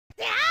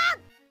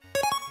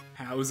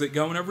How's it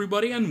going,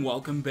 everybody, and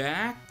welcome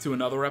back to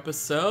another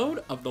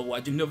episode of The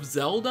Legend of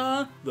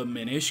Zelda, the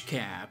Minish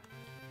Cap.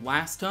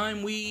 Last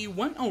time we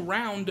went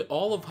around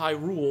all of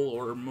Hyrule,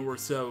 or more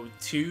so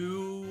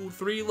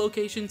 3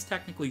 locations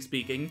technically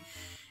speaking,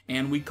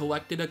 and we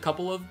collected a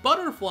couple of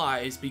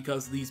butterflies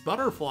because these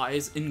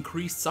butterflies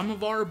increase some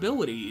of our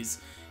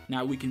abilities.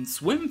 Now we can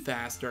swim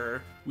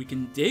faster, we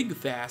can dig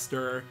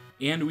faster,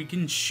 and we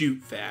can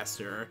shoot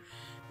faster.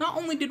 Not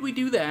only did we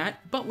do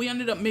that, but we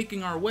ended up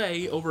making our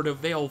way over to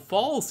Vale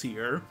Falls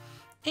here,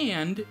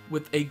 and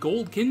with a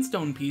gold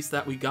kinstone piece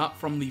that we got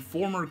from the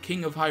former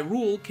King of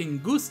Hyrule, King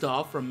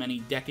Gustav, from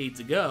many decades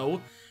ago,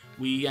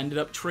 we ended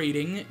up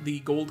trading the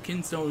gold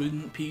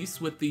kinstone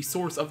piece with the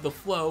source of the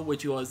flow,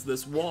 which was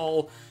this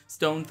wall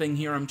stone thing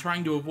here. I'm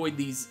trying to avoid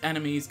these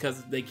enemies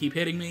because they keep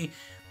hitting me.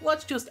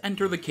 Let's just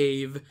enter the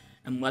cave,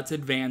 and let's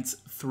advance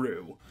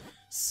through.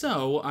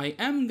 So, I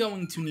am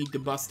going to need to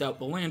bust out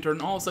the lantern.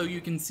 Also, you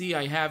can see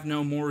I have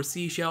no more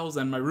seashells,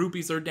 and my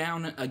rupees are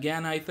down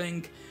again, I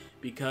think.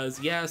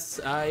 Because, yes,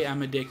 I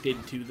am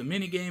addicted to the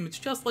minigame. It's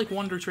just like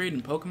Wonder Trade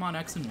and Pokemon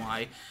X and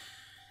Y.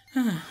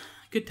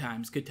 Good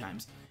times, good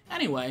times.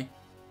 Anyway,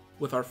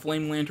 with our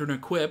flame lantern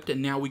equipped,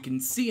 and now we can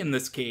see in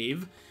this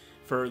cave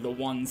for the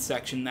one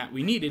section that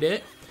we needed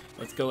it,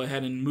 let's go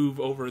ahead and move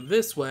over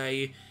this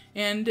way.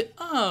 And,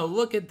 oh,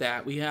 look at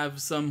that. We have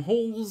some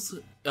holes,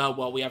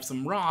 we have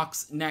some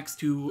rocks next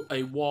to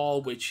a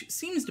wall which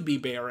seems to be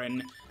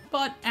barren,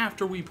 but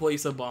after we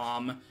place a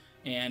bomb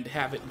and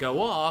have it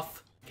go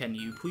off, can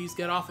you please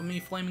get off of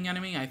me, flaming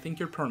enemy? I think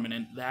you're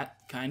permanent. That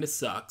kinda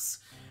sucks.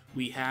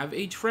 We have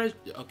a treasure.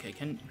 Okay,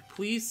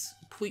 please,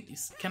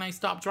 can I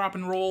stop, drop,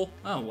 and roll?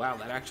 Oh, wow,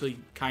 that actually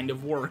kind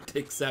of worked,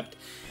 except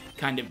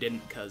kind of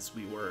didn't because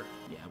we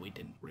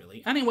didn't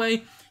really.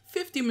 Anyway,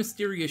 50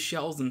 mysterious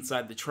shells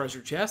inside the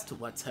treasure chest.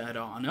 Let's head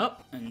on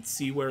up and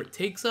see where it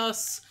takes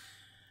us.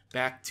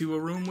 Back to a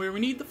room where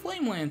we need the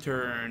flame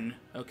lantern.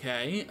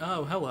 Okay,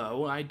 oh,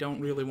 hello. I don't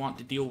really want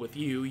to deal with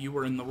you. You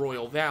were in the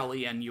Royal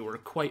Valley and you were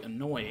quite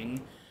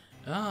annoying.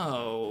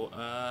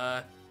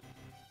 Oh,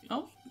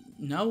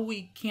 no,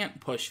 we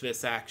can't push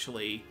this,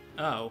 actually.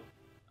 Oh,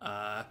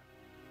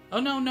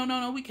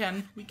 no, we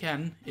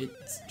can.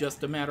 It's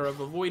just a matter of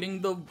avoiding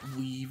the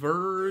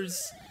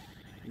levers.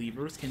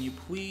 Levers, can you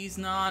please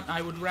not?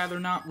 I would rather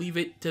not leave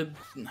it to...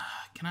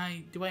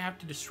 do I have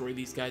to destroy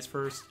these guys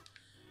first?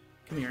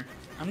 Come here.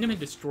 I'm gonna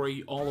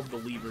destroy all of the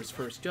levers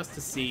first, just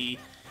to see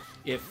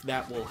if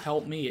that will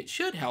help me. It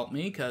should help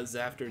me, because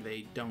after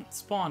they don't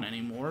spawn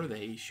anymore,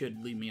 they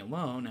should leave me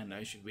alone, and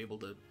I should be able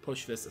to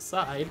push this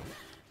aside.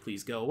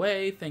 Please go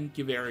away. Thank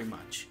you very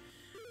much.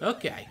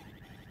 Okay.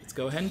 Let's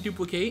go ahead and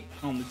duplicate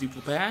on the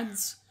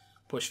duplipads.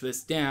 Push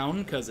this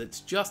down, because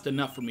it's just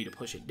enough for me to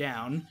push it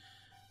down.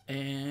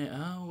 And,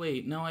 oh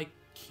wait, no, I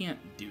can't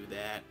do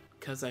that,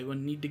 because I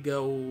would need to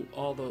go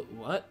all the...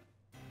 What?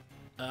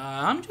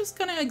 I'm just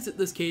gonna exit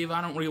this cave. I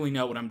don't really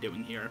know what I'm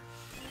doing here.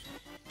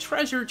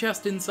 Treasure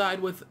chest inside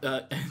with...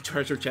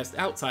 treasure chest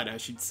outside, I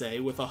should say,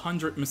 with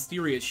 100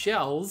 mysterious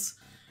shells.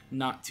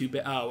 Not too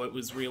bad. Oh, it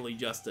was really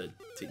just to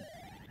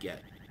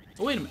get...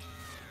 Oh, wait a minute.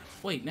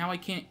 Wait, now I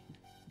can't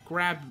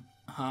grab...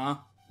 Huh?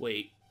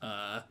 Wait,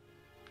 I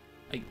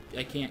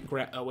can't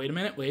grab... Oh, wait a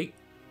minute, wait.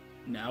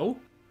 No?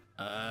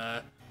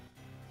 Oh,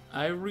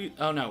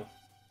 no.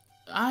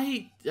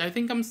 I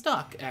think I'm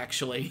stuck,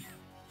 actually.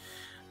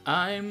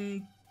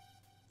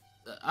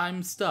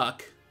 I'm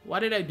stuck. Why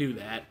did I do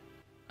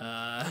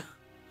that?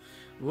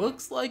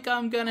 Looks like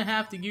I'm gonna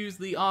have to use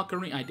the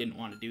ocarina. I didn't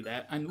want to do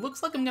that. And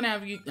looks like I'm gonna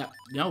have to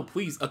no,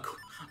 please,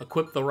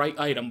 equip the right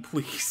item,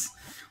 please.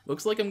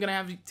 Looks like I'm gonna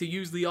have to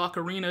use the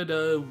ocarina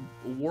to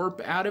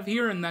warp out of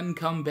here and then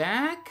come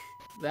back?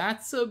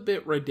 That's a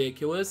bit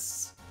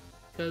ridiculous.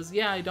 Because,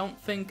 yeah, I don't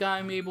think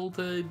I'm able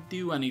to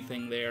do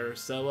anything there.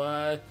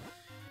 So,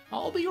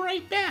 I'll be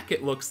right back,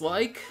 it looks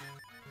like.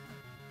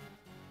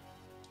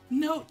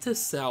 Note to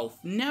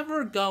self,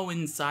 never go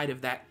inside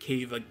of that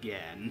cave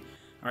again.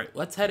 Alright,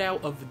 let's head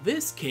out of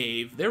this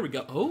cave. There we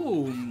go.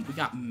 Oh, we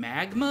got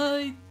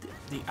magma,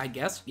 I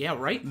guess, yeah,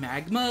 right,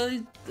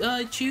 magma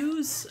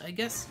chews, I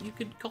guess you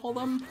could call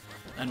them.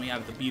 And we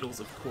have the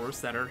beetles, of course,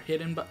 that are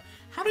hidden, but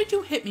how did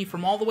you hit me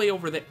from all the way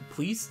over there?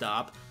 Please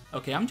stop.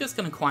 Okay, I'm just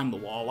gonna climb the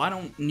wall. I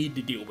don't need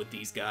to deal with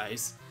these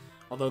guys.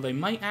 Although they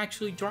might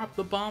actually drop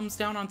the bombs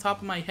down on top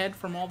of my head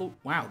from all the...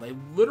 Wow, they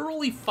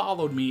literally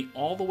followed me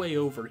all the way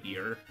over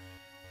here.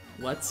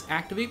 Let's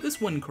activate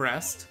this wind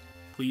crest.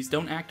 Please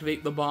don't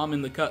activate the bomb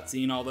in the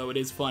cutscene, although it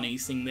is funny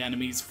seeing the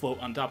enemies float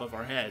on top of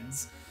our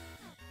heads.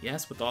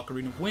 Yes, with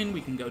Ocarina of Wind,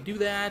 we can go do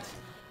that.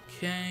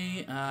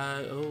 Okay,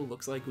 oh,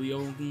 looks like we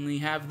only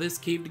have this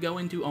cave to go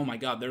into. Oh my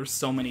god, there's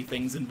so many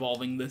things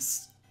involving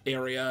this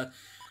area.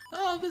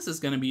 Oh, this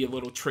is gonna be a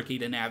little tricky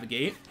to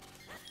navigate.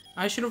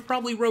 I should have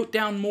probably wrote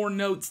down more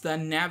notes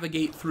than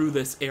navigate through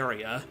this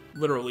area.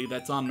 Literally,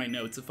 that's on my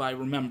notes. If I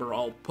remember,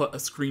 I'll put a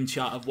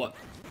screenshot of what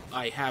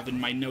I have in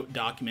my note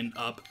document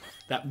up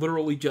that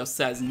literally just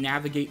says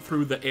navigate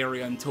through the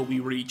area until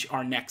we reach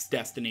our next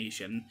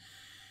destination.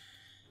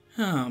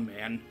 Oh,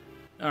 man.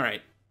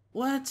 Alright.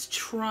 let's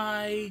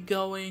try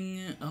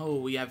going... Oh,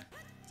 we have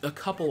a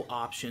couple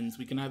options.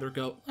 We can either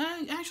go...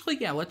 actually,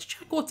 yeah, let's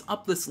check what's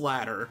up this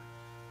ladder.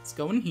 Let's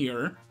go in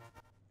here.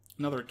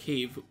 Another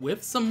cave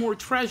with some more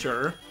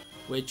treasure,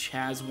 which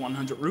has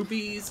 100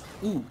 rupees.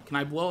 Ooh, can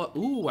I blow up?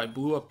 Ooh, I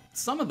blew up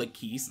some of the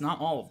keys, not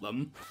all of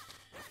them.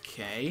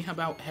 Okay, how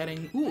about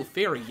heading... Ooh,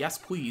 fairy, yes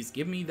please,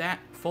 give me that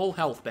full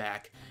health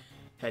back.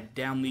 Head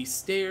down these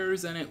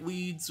stairs, and it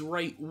leads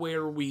right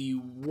where we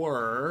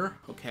were.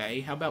 Okay,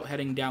 how about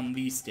heading down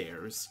these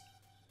stairs?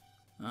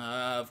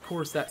 Of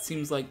course, that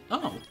seems like...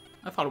 Oh,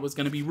 I thought it was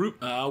gonna be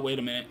Oh, wait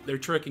a minute, they're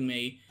tricking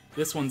me.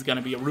 This one's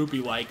gonna be a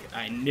rupee-like.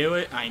 I knew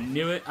it, I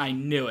knew it, I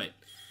knew it.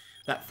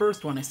 That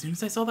first one, as soon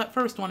as I saw that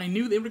first one, I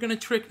knew they were gonna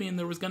trick me and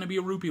there was gonna be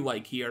a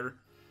rupee-like here.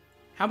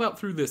 How about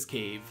through this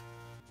cave?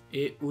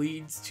 It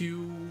leads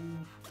to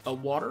a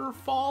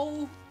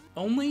waterfall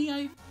only,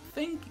 I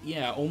think?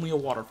 Yeah, only a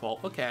waterfall.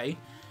 Okay.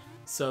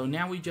 So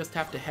now we just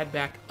have to head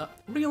back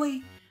up.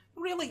 Really?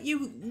 Really?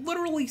 You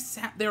literally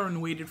sat there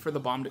and waited for the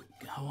bomb to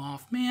go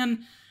off,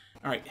 man.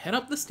 Alright, head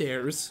up the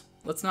stairs.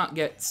 Let's not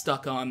get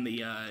stuck on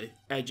the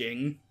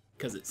edging,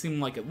 because it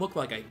seemed like it looked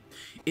like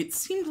It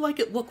seemed like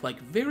it looked like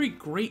very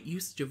great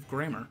usage of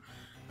grammar.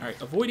 Alright,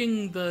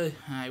 avoiding the...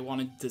 I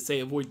wanted to say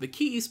avoid the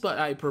keys, but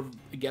I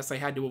guess I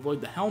had to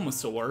avoid the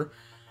Helmosaur.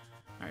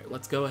 Alright,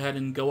 let's go ahead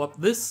and go up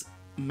this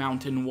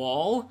mountain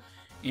wall.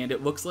 And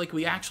it looks like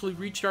we actually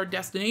reached our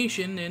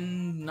destination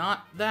in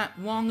not that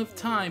long of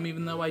time,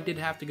 even though I did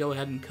have to go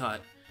ahead and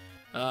cut.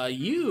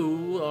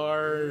 You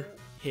are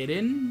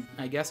hidden.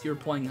 I guess you're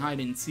playing hide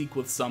and seek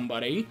with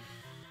somebody.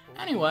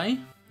 Anyway,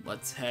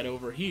 let's head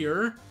over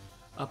here,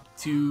 up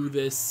to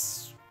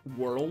this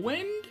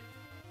whirlwind.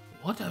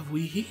 What have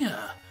we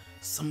here?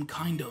 Some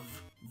kind of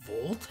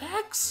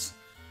vortex?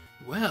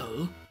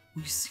 Well,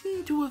 we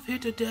seem to have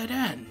hit a dead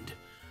end.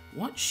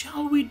 What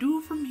shall we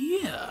do from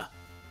here?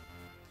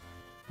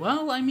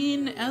 Well, I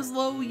mean,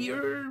 Eslo,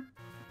 you're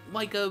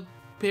like a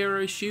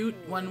parachute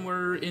when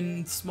we're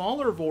in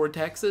smaller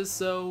vortexes,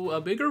 so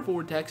a bigger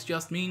vortex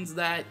just means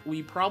that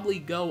we probably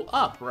go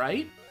up,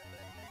 right?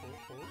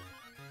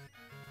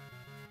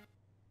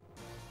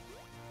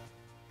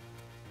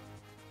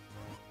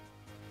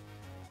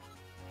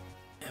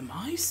 Am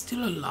I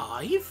still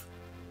alive?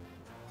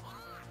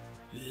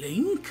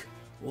 Link,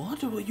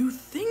 what were you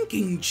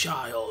thinking,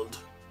 child?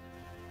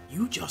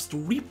 You just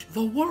reaped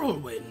the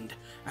whirlwind,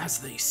 as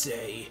they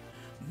say.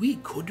 We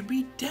could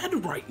be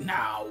dead right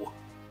now.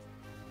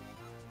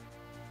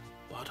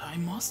 But I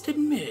must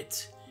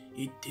admit,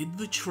 it did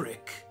the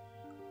trick.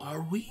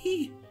 Are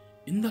we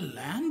in the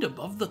land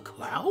above the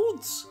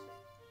clouds?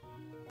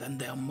 Then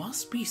there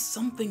must be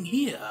something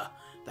here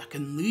that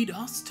can lead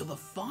us to the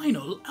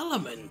final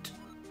element.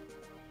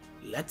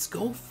 Let's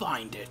go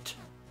find it.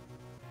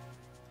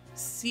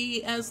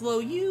 See,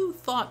 Eslo, you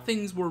thought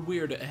things were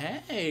weird.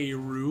 Hey,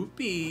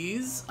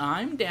 rupees.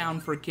 I'm down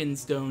for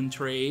kinstone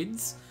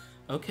trades.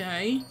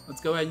 Okay,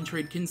 let's go ahead and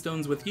trade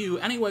kinstones with you.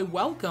 Anyway,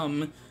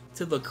 welcome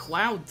to the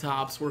Cloud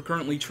Tops. We're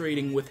currently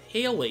trading with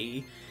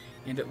Haley,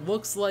 and it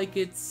looks like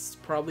it's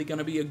probably going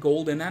to be a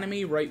golden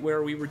enemy right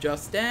where we were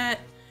just at.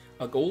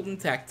 A golden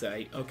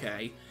Tektite,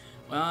 okay.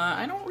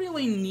 I don't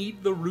really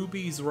need the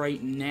rubies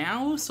right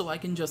now, so I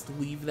can just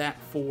leave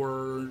that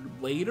for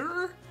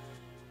later.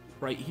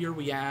 Right here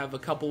we have a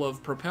couple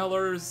of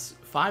propellers,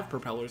 5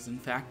 propellers in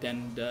fact,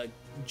 and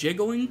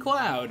jiggling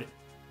cloud.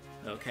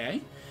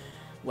 Okay,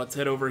 let's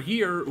head over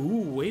here.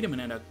 Ooh, wait a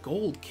minute, a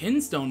gold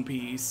kinstone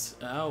piece.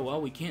 Oh,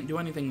 well, we can't do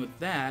anything with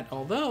that,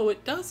 although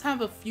it does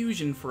have a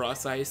fusion for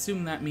us. I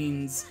assume that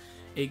means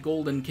a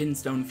golden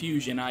kinstone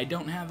fusion. I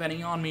don't have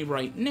any on me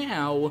right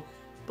now,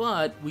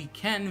 but we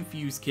can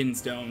fuse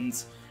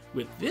kinstones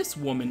with this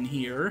woman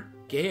here,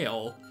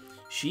 Gale.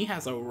 She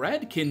has a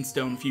red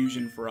kinstone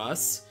fusion for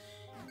us,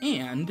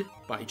 and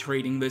by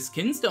trading this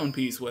kinstone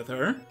piece with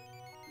her,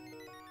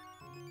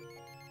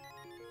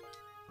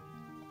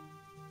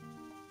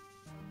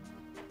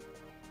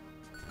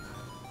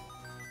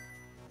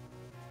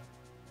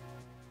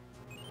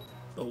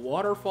 the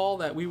waterfall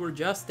that we were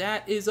just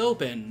at is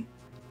open.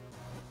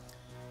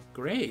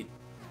 Great.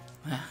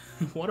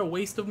 What a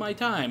waste of my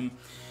time.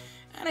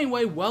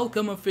 Anyway,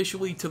 welcome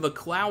officially to the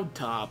Cloud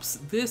Tops.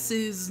 This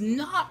is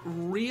not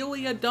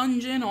really a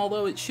dungeon,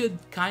 although it should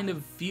kind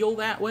of feel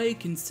that way,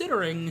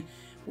 considering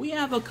we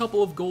have a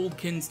couple of gold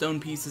kinstone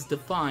pieces to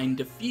find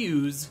to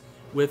fuse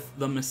with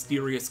the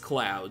mysterious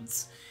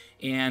clouds.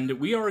 And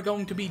we are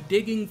going to be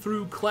digging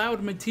through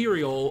cloud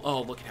material.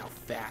 Oh, look at how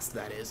fast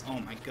that is. Oh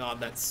my god,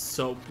 that's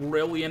so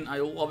brilliant. I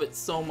love it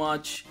so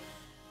much.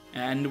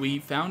 And we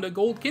found a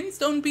gold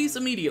kinstone piece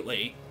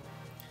immediately.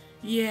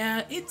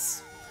 Yeah,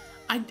 it's...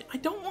 I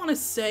don't want to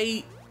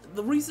say...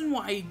 The reason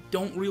why I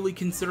don't really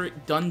consider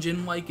it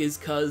dungeon-like is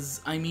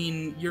because, I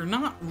mean, you're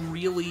not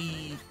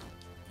really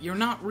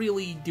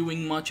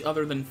doing much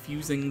other than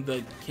fusing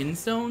the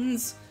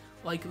kinstones.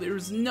 Like,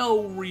 there's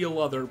no real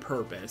other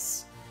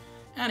purpose.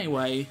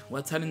 Anyway,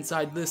 let's head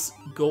inside this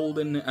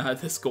golden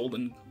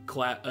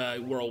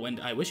whirlwind.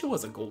 I wish it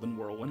was a golden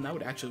whirlwind. That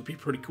would actually be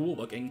pretty cool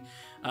looking.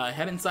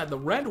 Head inside the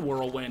red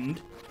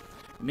whirlwind,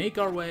 make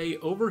our way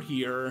over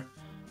here.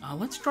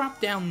 Let's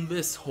drop down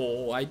this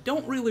hole. I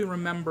don't really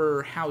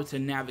remember how to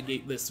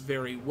navigate this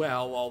very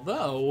well,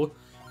 although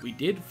we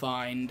did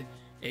find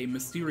a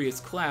mysterious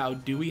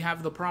cloud. Do we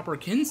have the proper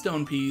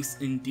kinstone piece?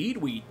 Indeed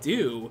we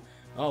do.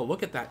 Oh,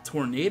 look at that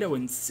tornado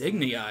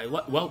insignia.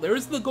 Well,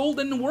 there's the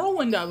golden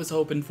whirlwind I was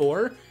hoping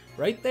for.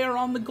 Right there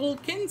on the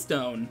gold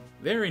kinstone.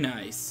 Very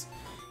nice.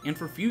 And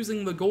for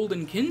fusing the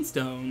golden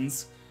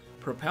kinstones,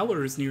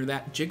 propellers near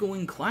that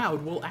jiggling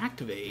cloud will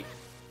activate.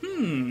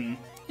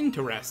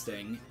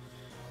 Interesting.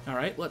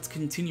 Alright, let's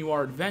continue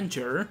our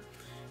adventure.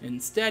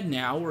 Instead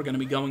now, we're going to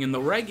be going in the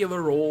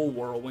regular old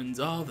whirlwinds.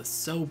 Oh, the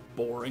so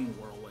boring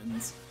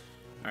whirlwinds.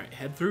 Alright,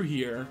 head through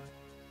here.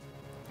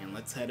 And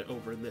let's head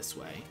over this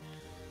way.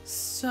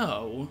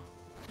 So,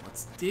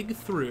 let's dig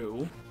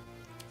through.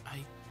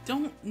 I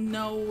don't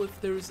know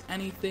if there's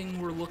anything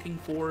we're looking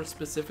for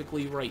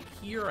specifically right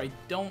here. I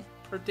don't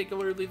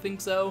particularly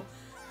think so.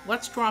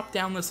 Let's drop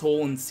down this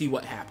hole and see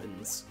what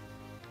happens.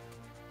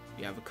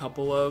 We have a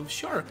couple of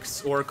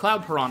sharks, or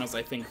cloud piranhas,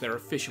 I think they're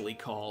officially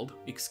called.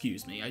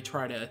 Excuse me, I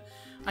try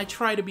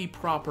to be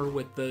proper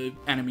with the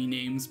enemy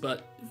names,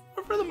 but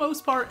for the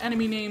most part,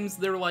 enemy names,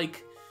 they're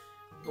like,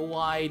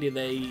 why do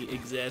they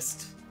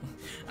exist?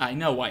 I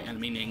know why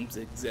enemy names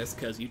exist,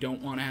 because you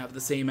don't want to have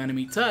the same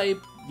enemy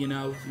type. You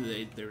know,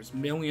 there's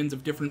millions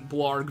of different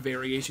Blarg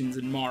variations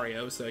in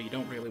Mario, so you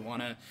don't really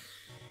want to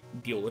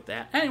deal with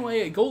that.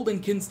 Anyway, a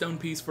golden kinstone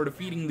piece for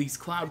defeating these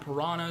cloud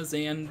piranhas,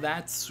 and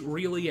that's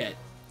really it.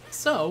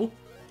 So,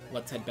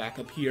 let's head back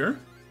up here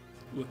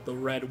with the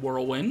red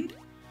whirlwind.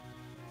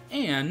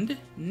 And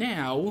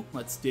now,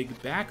 let's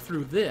dig back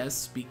through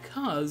this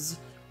because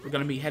we're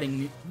going to be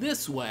heading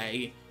this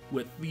way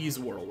with these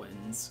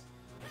whirlwinds.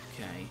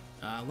 Okay,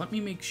 let me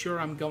make sure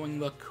I'm going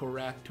the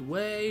correct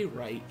way.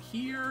 Right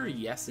here,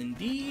 yes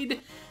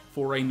indeed,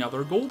 for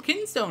another gold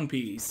kinstone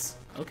piece.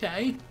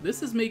 Okay,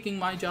 this is making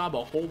my job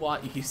a whole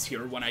lot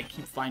easier when I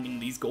keep finding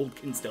these gold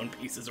kinstone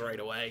pieces right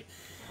away.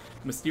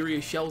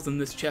 Mysterious shells in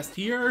this chest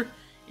here,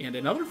 and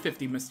another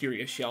 50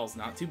 mysterious shells,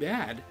 not too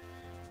bad.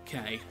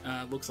 Okay,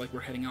 looks like we're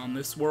heading on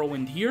this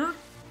whirlwind here.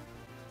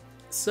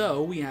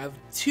 So, we have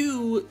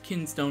 2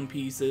 kinstone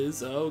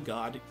pieces. Oh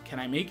god, can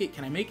I make it?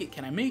 Can I make it?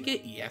 Can I make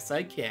it? Yes,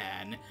 I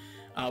can.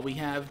 We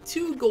have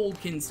 2 gold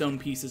kinstone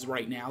pieces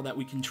right now that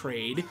we can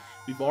trade.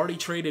 We've already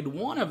traded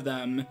one of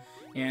them,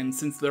 and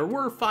since there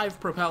were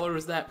 5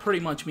 propellers, that pretty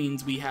much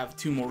means we have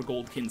 2 more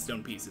gold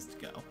kinstone pieces to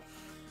go.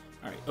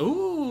 Alright,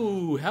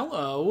 ooh,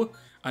 hello!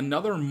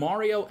 Another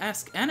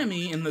Mario-esque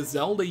enemy in the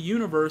Zelda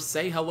universe.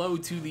 Say hello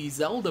to the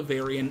Zelda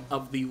variant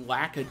of the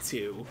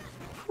Lakitu.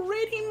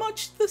 Pretty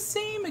much the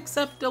same,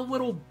 except a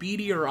little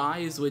beadier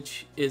eyes,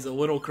 which is a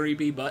little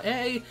creepy, but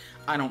hey,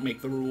 I don't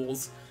make the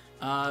rules.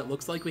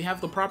 Looks like we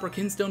have the proper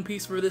kinstone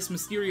piece for this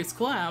mysterious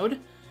cloud,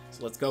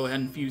 so let's go ahead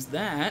and fuse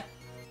that.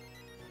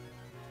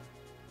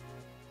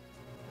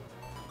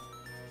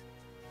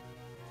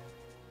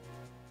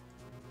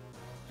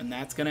 And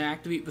that's going to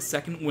activate the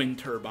second wind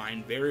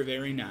turbine. Very,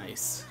 very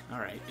nice.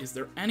 Alright, is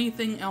there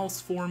anything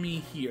else for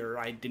me here?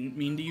 I didn't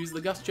mean to use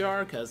the gust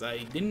jar, because I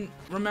didn't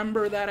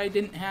remember that I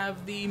didn't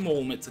have the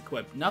mole mitts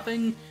equipped.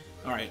 Nothing?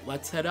 Alright,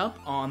 let's head up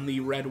on the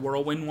red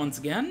whirlwind once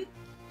again.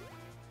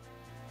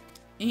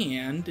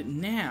 And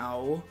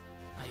now,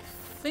 I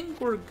think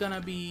we're going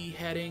to be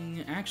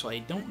heading... Actually, I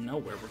don't know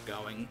where we're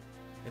going.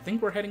 I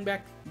think we're heading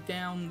back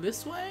down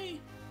this way?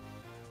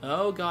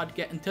 Oh god,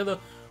 get into the...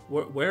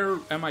 Where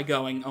am I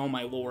going? Oh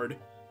my lord.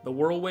 The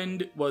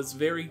whirlwind was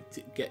very...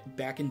 Get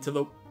back into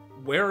the...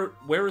 Where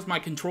is my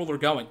controller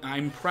going?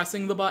 I'm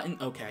pressing the button.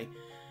 Okay.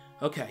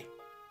 Okay.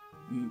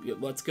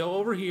 Let's go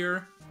over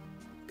here.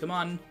 Come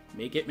on.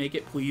 Make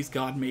it, please.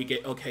 God, make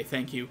it. Okay,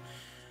 thank you.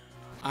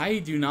 I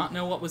do not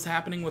know what was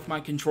happening with my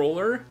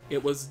controller.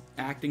 It was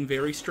acting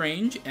very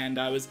strange, and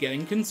I was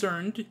getting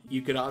concerned.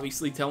 You could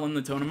obviously tell in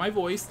the tone of my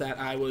voice that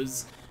I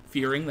was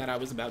fearing that I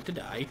was about to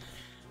die.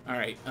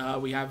 Alright,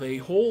 we have a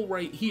hole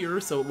right here,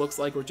 so it looks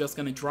like we're just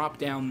going to drop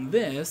down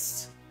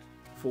this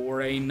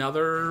for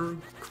another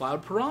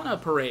Cloud Piranha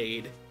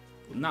parade.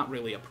 Well, not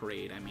really a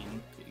parade, I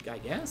mean, I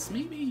guess,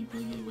 maybe?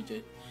 Would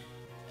you...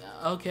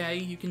 Okay,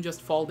 you can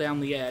just fall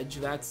down the edge,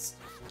 that's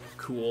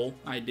cool.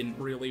 I didn't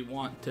really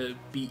want to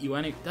beat you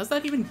any... Does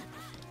that even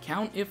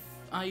count if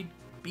I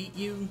beat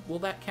you? Will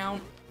that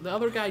count? The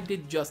other guy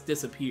did just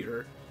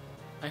disappear.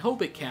 I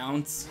hope it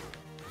counts.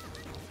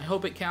 I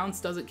hope it counts.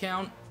 Does it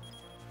count?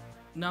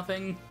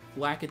 Nothing.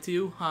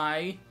 Lakitu,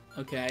 hi.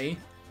 Okay.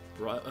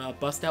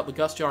 Bust out the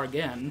gust jar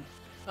again.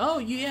 Oh,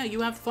 yeah,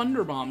 you have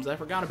thunder bombs. I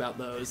forgot about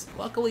those.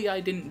 Luckily, I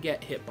didn't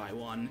get hit by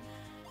one.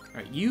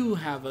 Alright, you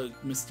have a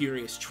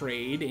mysterious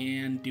trade,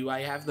 and do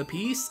I have the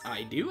piece?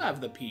 I do have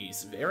the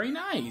piece. Very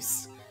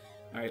nice.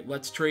 Alright,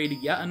 let's trade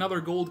yet another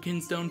gold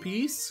kinstone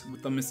piece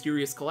with the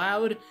mysterious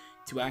cloud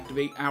to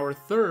activate our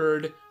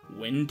third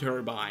wind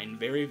turbine.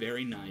 Very,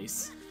 very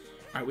nice.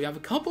 Alright, we have a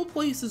couple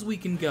places we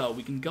can go.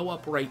 We can go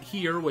up right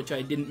here, which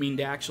I didn't mean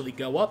to actually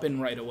go up in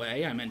right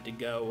away. I meant to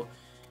go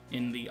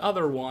in the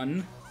other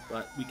one,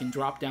 but we can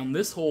drop down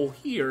this hole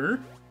here.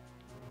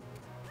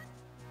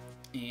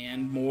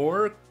 And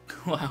more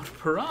cloud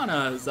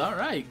piranhas.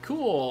 Alright,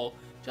 cool.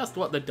 Just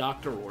what the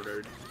doctor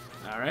ordered.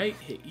 Alright,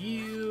 hit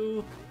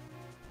you.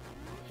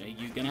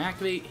 You can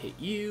activate, hit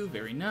you,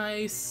 very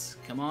nice.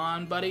 Come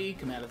on, buddy,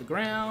 come out of the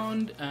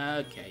ground.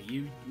 Okay,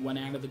 you went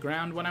out of the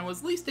ground when I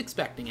was least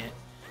expecting it.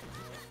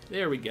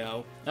 There we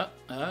go.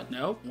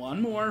 No,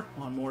 one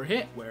more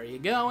hit. Where are you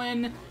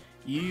going?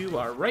 You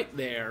are right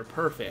there,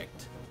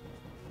 perfect.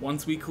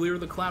 Once we clear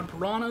the cloud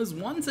piranhas,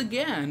 once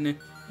again,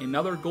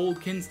 another gold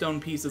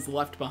kinstone piece is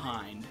left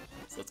behind.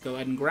 So let's go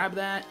ahead and grab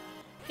that,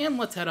 and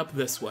let's head up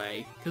this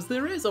way, because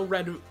there is a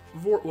red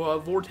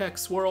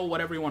vortex swirl,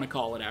 whatever you want to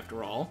call it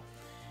after all.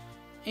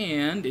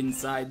 And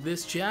inside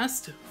this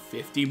chest,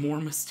 50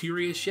 more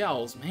mysterious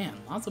shells. Man,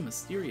 lots of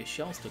mysterious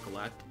shells to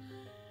collect.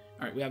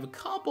 Alright, we have a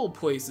couple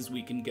places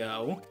we can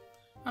go.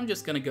 I'm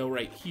just gonna go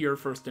right here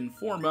first and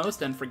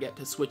foremost, and forget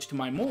to switch to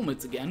my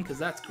moments again, because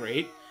that's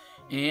great.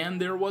 And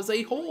there was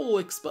a hole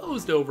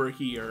exposed over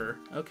here.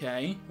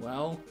 Okay,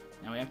 well,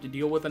 now we have to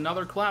deal with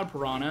another cloud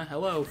piranha.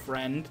 Hello,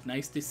 friend.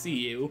 Nice to see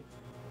you.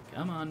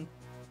 Come on.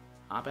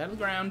 Hop out of the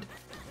ground.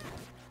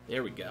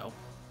 There we go.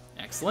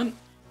 Excellent.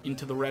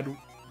 Into the red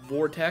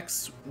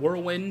vortex,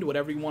 whirlwind,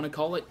 whatever you want to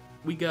call it,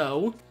 we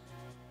go.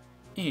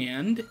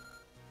 And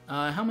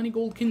how many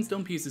gold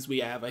kinstone pieces we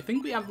have? I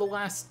think we have the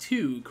last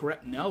two,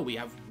 correct? No, we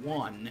have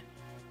one.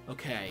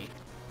 Okay,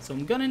 so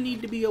I'm gonna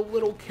need to be a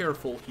little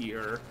careful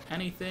here.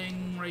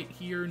 Anything right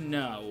here?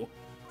 No.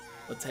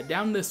 Let's head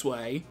down this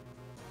way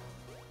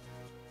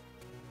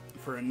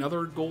for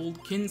another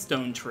gold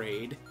kinstone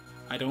trade.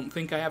 I don't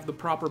think I have the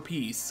proper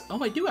piece.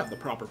 Oh, I do have the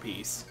proper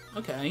piece.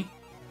 Okay,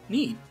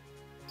 neat.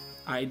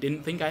 I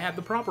didn't think I had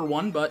the proper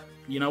one, but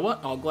you know what?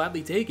 I'll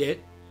gladly take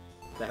it.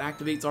 That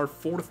activates our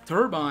 4th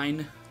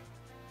turbine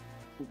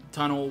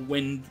tunnel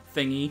wind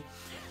thingy,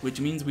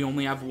 which means we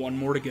only have one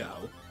more to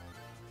go.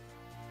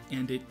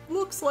 And it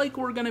looks like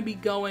we're gonna be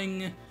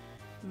going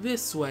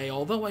this way,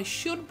 although I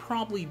should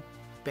probably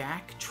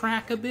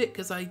backtrack a bit,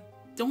 because I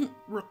don't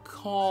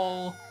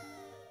recall...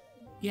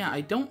 Yeah,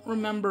 I don't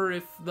remember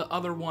if the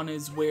other one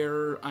is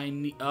where I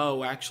need...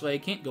 Oh, actually, I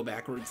can't go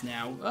backwards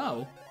now.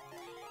 Oh.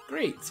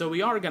 Great, so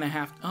we are gonna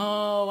have to...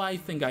 Oh, I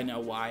think I know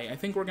why. I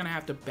think we're gonna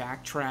have to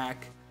backtrack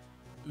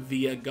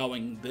via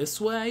going this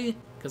way,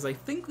 because I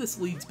think this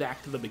leads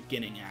back to the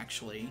beginning,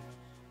 actually.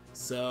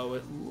 So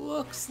it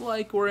looks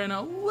like we're in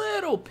a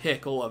little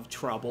pickle of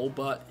trouble,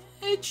 but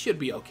it should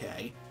be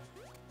okay.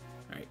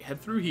 Alright,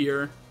 head through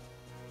here.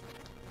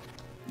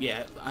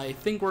 Yeah, I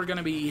think we're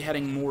gonna be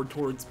heading more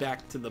towards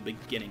back to the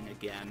beginning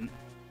again.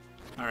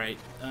 Alright,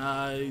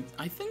 I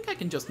think I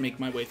can just make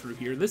my way through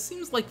here. This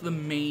seems like the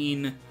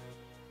main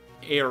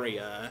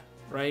area,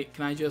 right?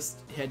 Can I just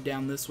head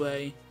down this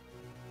way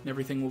and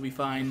everything will be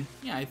fine?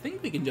 Yeah, I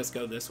think we can just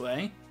go this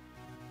way.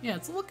 Yeah,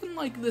 it's looking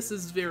like this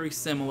is very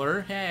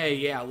similar. Hey,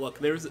 yeah, look,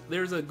 there's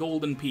a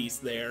golden piece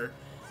there.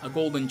 A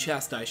golden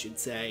chest, I should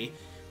say.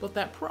 But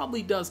that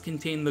probably does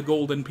contain the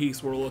golden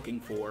piece we're looking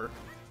for.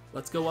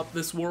 Let's go up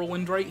this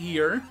whirlwind right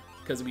here,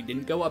 because we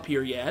didn't go up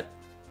here yet.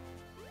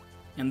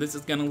 And this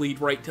is gonna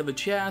lead right to the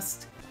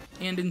chest.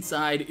 And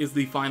inside is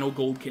the final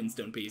gold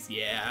kinstone piece.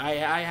 Yeah,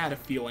 I had a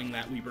feeling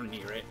that we were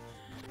near it.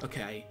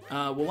 Okay,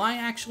 will I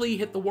actually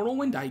hit the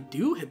whirlwind? I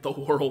do hit the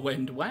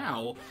whirlwind,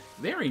 wow.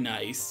 Very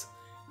nice.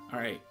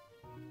 Alright,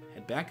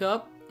 head back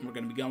up. We're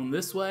gonna be going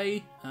this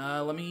way.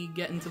 Let me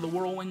get into the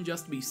whirlwind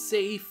just to be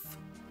safe.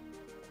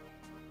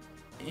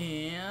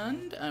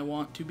 And I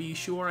want to be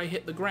sure I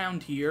hit the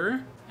ground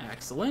here.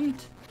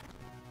 Excellent.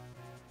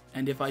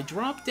 And if I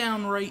drop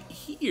down right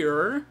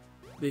here,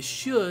 this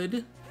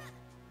should...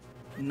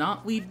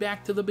 not lead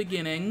back to the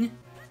beginning.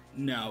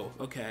 No,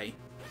 okay.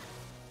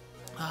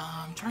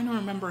 I'm trying to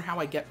remember how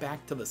I get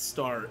back to the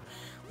start.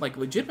 Like,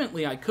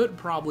 legitimately, I could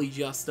probably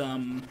just,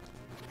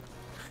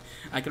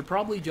 I could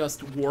probably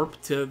just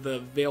warp to the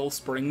Vale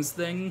Springs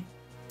thing,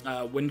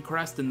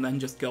 Windcrest, and then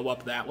just go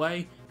up that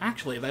way.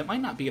 Actually, that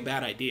might not be a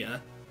bad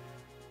idea.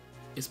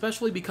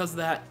 Especially because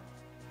that...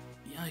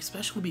 Yeah,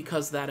 especially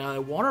because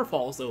that,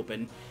 waterfall's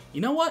open. You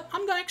know what?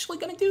 I'm actually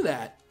gonna do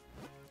that.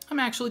 I'm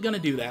actually gonna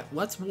do that.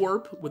 Let's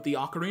warp with the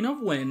Ocarina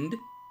of Wind,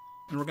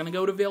 and we're gonna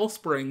go to Vale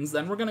Springs,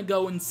 then we're gonna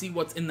go and see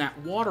what's in that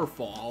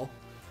waterfall,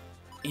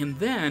 and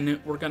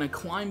then we're gonna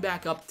climb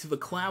back up to the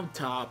cloud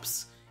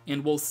tops,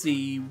 and we'll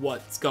see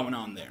what's going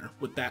on there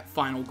with that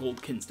final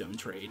gold kinstone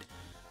trade.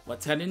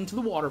 Let's head into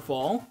the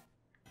waterfall,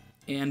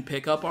 and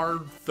pick up our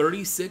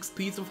 36th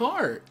piece of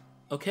heart.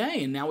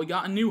 Okay, and now we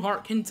got a new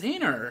heart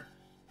container.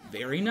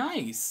 Very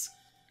nice.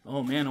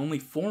 Oh man, only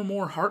 4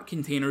 more heart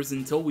containers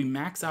until we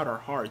max out our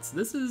hearts.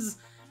 This is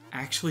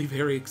actually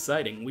very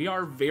exciting. We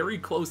are very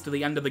close to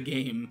the end of the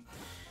game.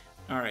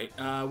 Alright,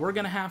 we're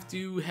gonna have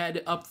to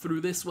head up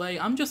through this way.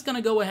 I'm just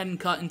gonna go ahead and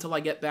cut until I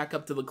get back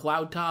up to the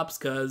cloud tops,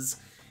 because,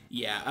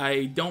 yeah,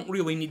 I don't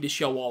really need to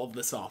show all of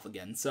this off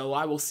again. So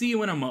I will see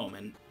you in a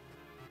moment.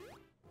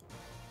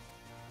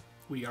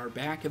 We are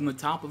back in the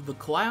top of the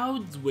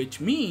clouds, which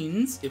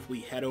means if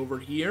we head over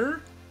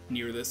here,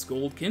 near this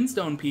gold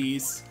kinstone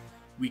piece,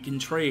 we can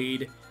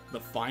trade the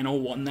final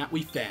one that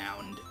we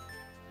found.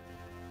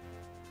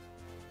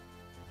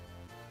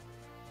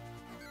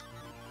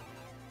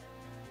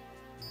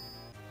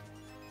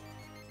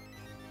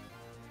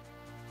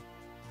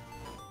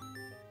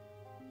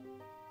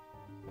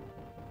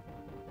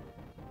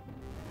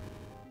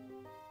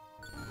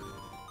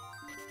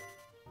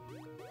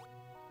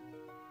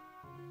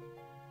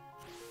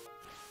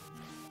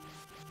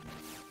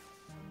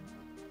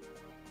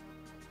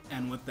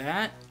 And with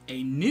that,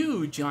 a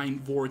new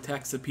giant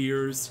vortex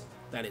appears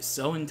that is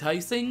so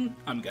enticing,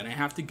 I'm gonna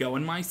have to go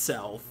in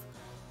myself.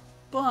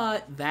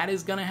 But that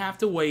is gonna have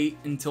to wait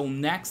until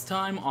next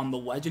time on The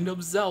Legend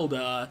of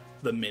Zelda,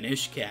 the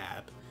Minish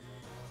Cap.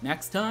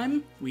 Next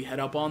time, we head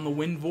up on the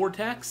Wind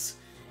Vortex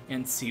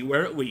and see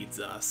where it leads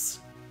us.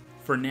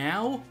 For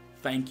now,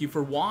 thank you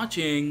for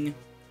watching,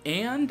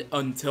 and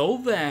until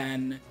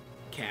then,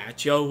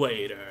 catch ya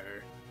later.